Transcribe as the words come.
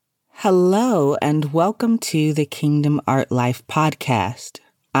Hello, and welcome to the Kingdom Art Life podcast.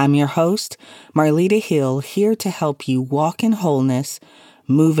 I'm your host, Marlita Hill, here to help you walk in wholeness,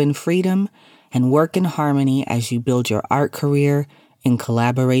 move in freedom, and work in harmony as you build your art career in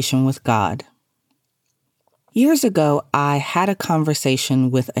collaboration with God. Years ago, I had a conversation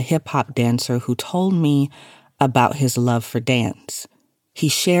with a hip-hop dancer who told me about his love for dance. He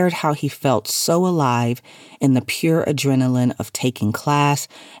shared how he felt so alive in the pure adrenaline of taking class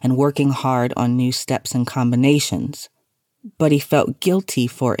and working hard on new steps and combinations. But he felt guilty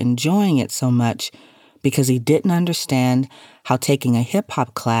for enjoying it so much because he didn't understand how taking a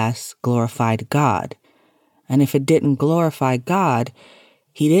hip-hop class glorified God. And if it didn't glorify God,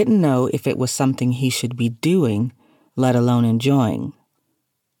 he didn't know if it was something he should be doing, let alone enjoying.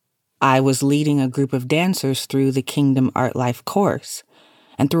 I was leading a group of dancers through the Kingdom Art Life course.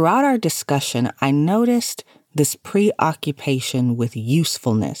 And throughout our discussion, I noticed this preoccupation with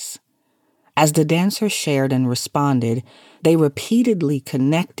usefulness. As the dancers shared and responded, they repeatedly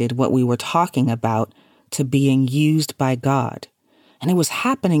connected what we were talking about to being used by God. And it was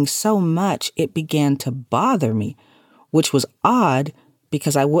happening so much, it began to bother me, which was odd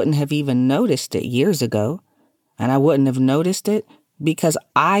because I wouldn't have even noticed it years ago. And I wouldn't have noticed it because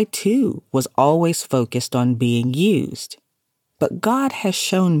I, too, was always focused on being used. But God has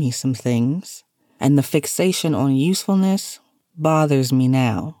shown me some things, and the fixation on usefulness bothers me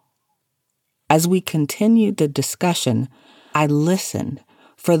now. As we continued the discussion, I listened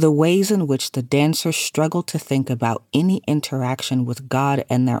for the ways in which the dancers struggled to think about any interaction with God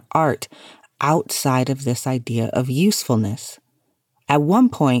and their art outside of this idea of usefulness. At one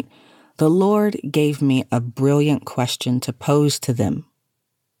point, the Lord gave me a brilliant question to pose to them.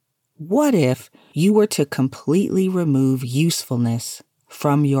 What if you were to completely remove usefulness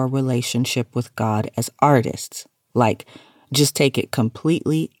from your relationship with God as artists? Like, just take it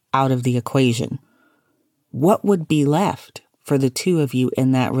completely out of the equation. What would be left for the two of you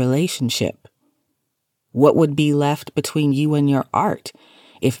in that relationship? What would be left between you and your art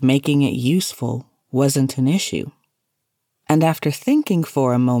if making it useful wasn't an issue? And after thinking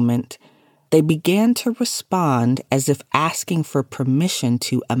for a moment, they began to respond as if asking for permission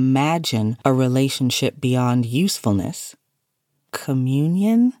to imagine a relationship beyond usefulness.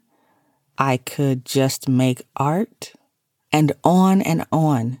 Communion? I could just make art? And on and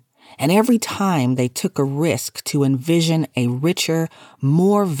on. And every time they took a risk to envision a richer,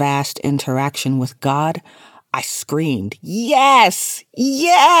 more vast interaction with God, I screamed, "Yes!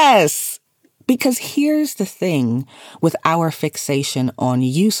 Yes!" Because here's the thing with our fixation on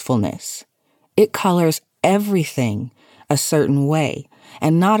usefulness. It colors everything a certain way,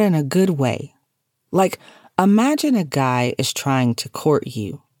 and not in a good way. Like, imagine a guy is trying to court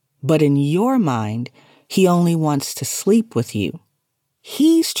you, but in your mind, he only wants to sleep with you.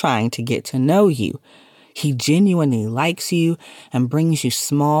 He's trying to get to know you. He genuinely likes you and brings you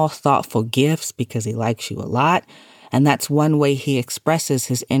small, thoughtful gifts because he likes you a lot, and that's one way he expresses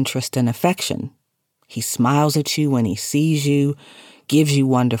his interest and affection. He smiles at you when he sees you, gives you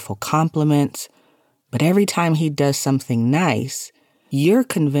wonderful compliments, but every time he does something nice, you're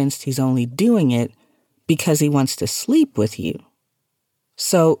convinced he's only doing it because he wants to sleep with you.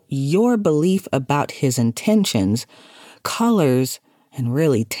 So your belief about his intentions colors and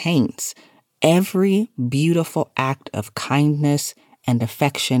really taints every beautiful act of kindness and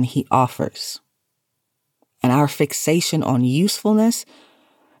affection he offers. And our fixation on usefulness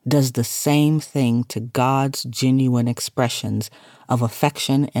does the same thing to God's genuine expressions of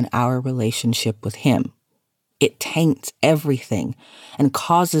affection in our relationship with Him. It taints everything and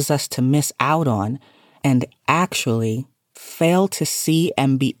causes us to miss out on and actually fail to see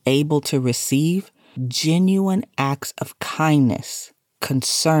and be able to receive genuine acts of kindness,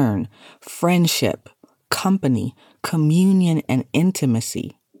 concern, friendship, company, communion, and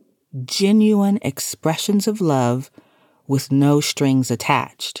intimacy. Genuine expressions of love with no strings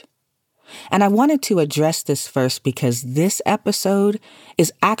attached. And I wanted to address this first because this episode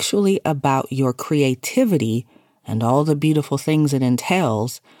is actually about your creativity and all the beautiful things it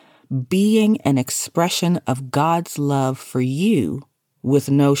entails being an expression of God's love for you with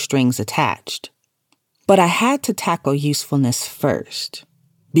no strings attached. But I had to tackle usefulness first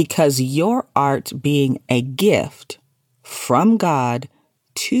because your art being a gift from God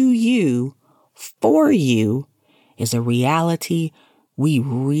to you, for you, is a reality we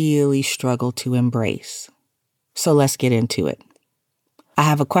really struggle to embrace. So let's get into it. I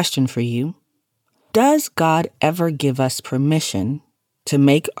have a question for you. Does God ever give us permission to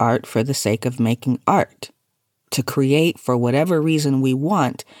make art for the sake of making art? To create for whatever reason we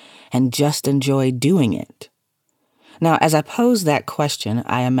want and just enjoy doing it? Now, as I pose that question,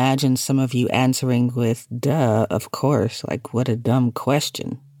 I imagine some of you answering with, duh, of course, like what a dumb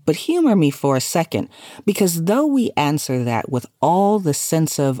question. But humor me for a second, because though we answer that with all the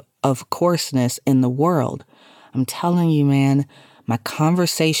sense of courseness in the world, I'm telling you, man, my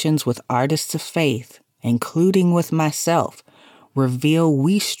conversations with artists of faith, including with myself, reveal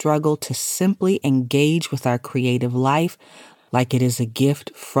we struggle to simply engage with our creative life like it is a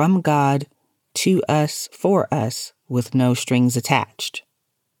gift from God to us, for us, with no strings attached.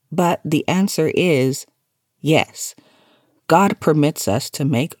 But the answer is yes. God permits us to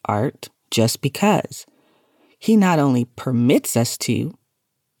make art just because. He not only permits us to,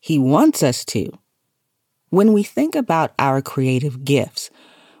 He wants us to. When we think about our creative gifts,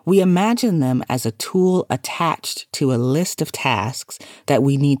 we imagine them as a tool attached to a list of tasks that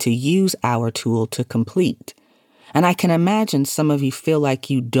we need to use our tool to complete. And I can imagine some of you feel like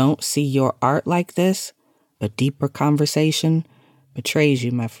you don't see your art like this, but deeper conversation betrays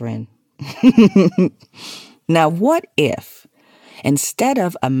you, my friend. Now, what if, instead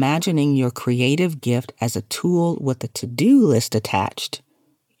of imagining your creative gift as a tool with a to-do list attached,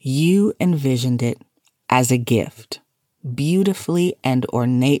 you envisioned it as a gift, beautifully and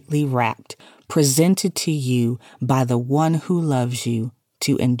ornately wrapped, presented to you by the one who loves you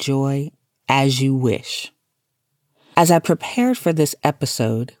to enjoy as you wish? As I prepared for this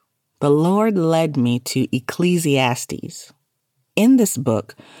episode, the Lord led me to Ecclesiastes. In this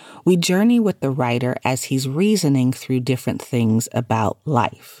book, we journey with the writer as he's reasoning through different things about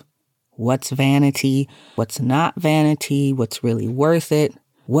life. What's vanity? What's not vanity? What's really worth it?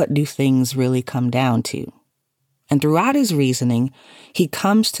 What do things really come down to? And throughout his reasoning, he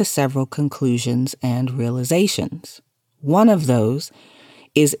comes to several conclusions and realizations. One of those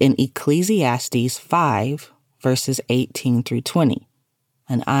is in Ecclesiastes 5, verses 18 through 20.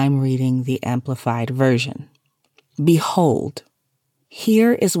 And I'm reading the Amplified Version. Behold,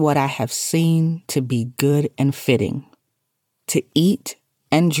 here is what I have seen to be good and fitting, to eat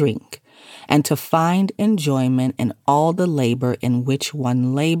and drink, and to find enjoyment in all the labor in which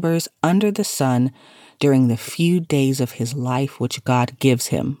one labors under the sun during the few days of his life which God gives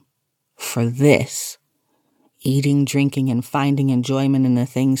him. For this, eating, drinking, and finding enjoyment in the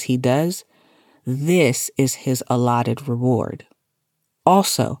things he does, this is his allotted reward.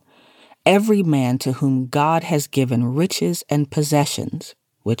 Also, every man to whom God has given riches and possessions,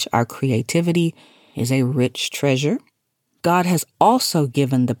 which our creativity is a rich treasure, God has also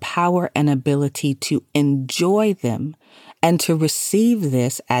given the power and ability to enjoy them and to receive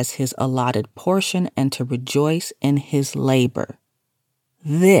this as his allotted portion and to rejoice in his labor.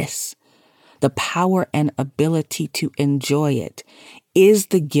 This, the power and ability to enjoy it, is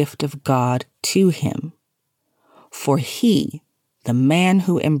the gift of God to him. For he, the man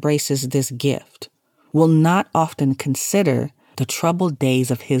who embraces this gift, will not often consider the troubled days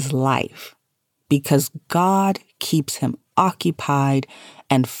of his life, because God keeps him occupied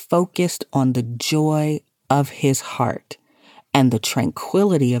and focused on the joy of his heart, and the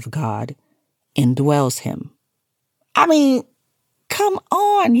tranquility of God indwells him. I mean, come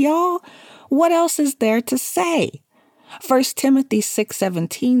on, y'all. What else is there to say? 1 Timothy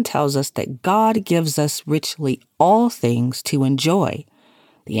 6:17 tells us that God gives us richly all things to enjoy.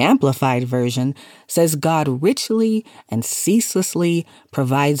 The Amplified Version says God richly and ceaselessly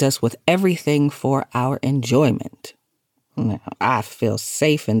provides us with everything for our enjoyment. Now, I feel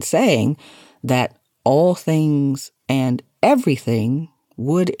safe in saying that all things and everything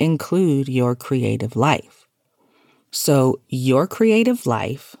would include your creative life. So your creative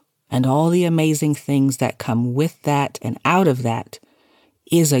life and all the amazing things that come with that and out of that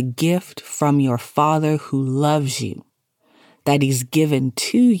is a gift from your Father who loves you, that He's given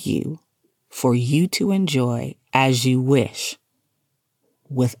to you for you to enjoy as you wish,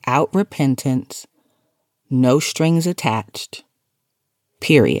 without repentance, no strings attached,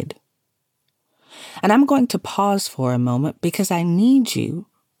 period. And I'm going to pause for a moment because I need you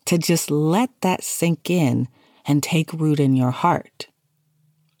to just let that sink in and take root in your heart.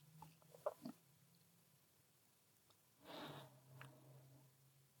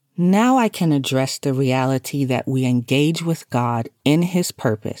 Now I can address the reality that we engage with God in His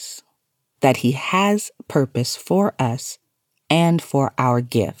purpose, that He has purpose for us and for our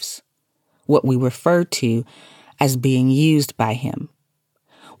gifts, what we refer to as being used by Him.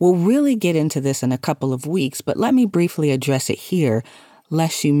 We'll really get into this in a couple of weeks, but let me briefly address it here,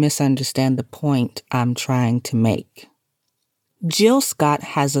 lest you misunderstand the point I'm trying to make. Jill Scott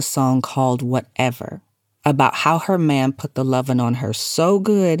has a song called Whatever, about how her man put the lovin' on her so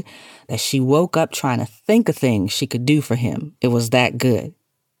good that she woke up trying to think of things she could do for him. It was that good.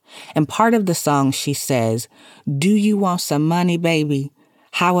 And part of the song, she says, "Do you want some money, baby?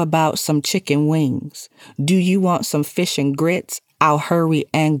 How about some chicken wings? Do you want some fish and grits? I'll hurry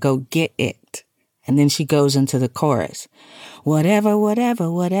and go get it." And then she goes into the chorus. Whatever,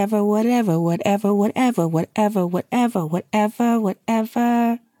 whatever, whatever, whatever, whatever, whatever, whatever, whatever, whatever,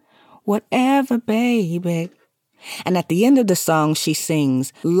 whatever, whatever, baby. And at the end of the song, she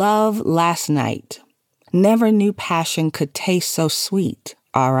sings, "Love last night. Never knew passion could taste so sweet,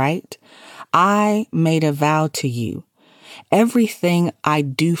 all right? I made a vow to you. Everything I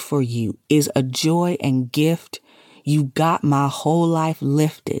do for you is a joy and gift. You got my whole life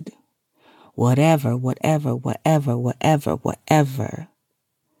lifted. Whatever, whatever, whatever, whatever, whatever."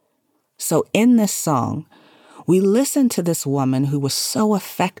 So in this song, we listen to this woman who was so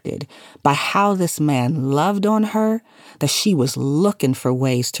affected by how this man loved on her that she was looking for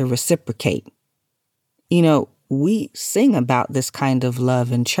ways to reciprocate. You know, we sing about this kind of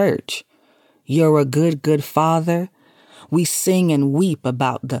love in church. You're a good, good father. We sing and weep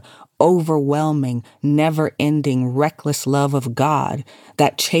about the overwhelming, never-ending, reckless love of God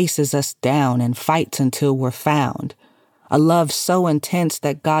that chases us down and fights until we're found. A love so intense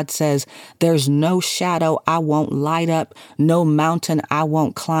that God says, "There's no shadow I won't light up, no mountain I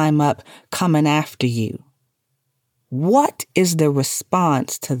won't climb up, coming after you." What is the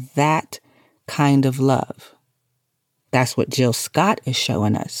response to that kind of love? That's what Jill Scott is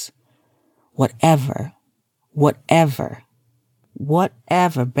showing us. Whatever, whatever,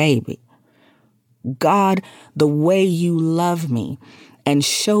 whatever, baby. God, the way you love me and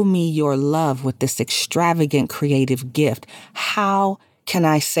show me your love with this extravagant creative gift, how can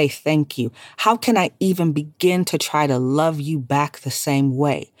I say thank you? How can I even begin to try to love you back the same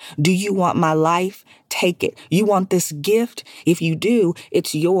way? Do you want my life? Take it. You want this gift? If you do,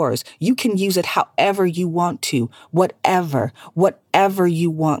 it's yours. You can use it however you want to, whatever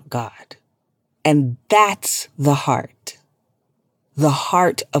you want, God. And that's the heart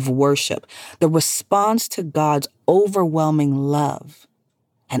of worship, the response to God's overwhelming love.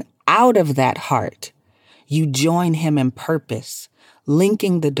 And out of that heart, you join him in purpose,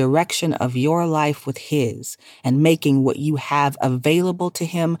 linking the direction of your life with his and making what you have available to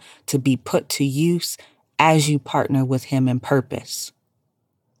him to be put to use as you partner with him in purpose.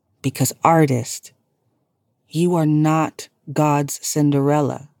 Because artist, you are not God's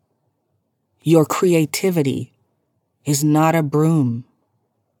Cinderella. Your creativity is not a broom.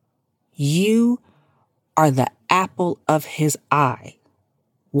 You are the apple of his eye,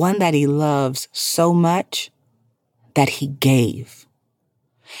 one that he loves so much that he gave.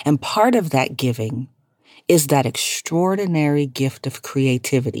 And part of that giving is that extraordinary gift of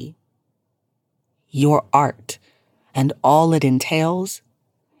creativity. Your art and all it entails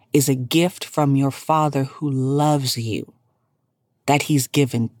is a gift from your Father who loves you, that he's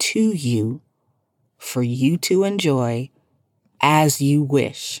given to you for you to enjoy as you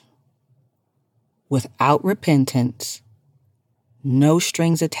wish, without repentance, no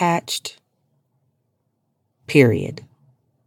strings attached, period.